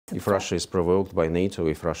If Russia is provoked by NATO,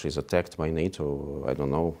 if Russia is attacked by NATO, I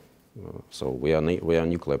don't know. So we are a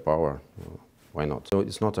nuclear power. Why not? So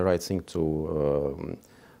it's not the right thing to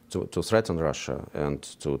threaten Russia and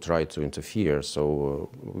to try to interfere. So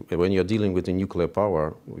when you're dealing with a nuclear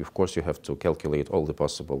power, of course you have to calculate all the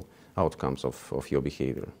possible outcomes of your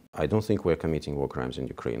behavior. I don't think we're committing war crimes in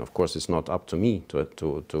Ukraine. Of course, it's not up to me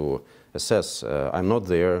to assess. I'm not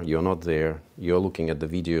there, you're not there. You're looking at the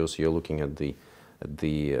videos, you're looking at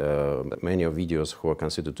many of videos who are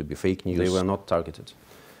considered to be fake news. They were not targeted.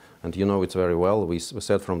 And you know it very well. We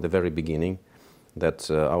said from the very beginning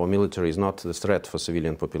that our military is not the threat for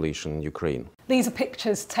civilian population in Ukraine. These are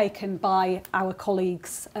pictures taken by our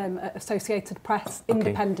colleagues at Associated Press,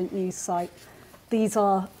 independent news site. These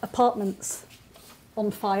are apartments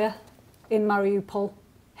on fire in Mariupol,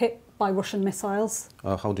 hit by Russian missiles.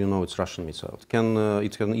 How do you know it's Russian missiles?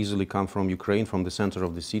 It can easily come from Ukraine, from the center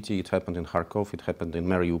of the city. It happened in Kharkov, it happened in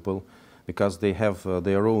Mariupol, because they have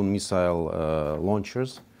their own missile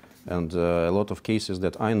launchers. And a lot of cases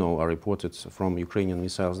that I know are reported from Ukrainian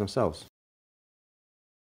missiles themselves.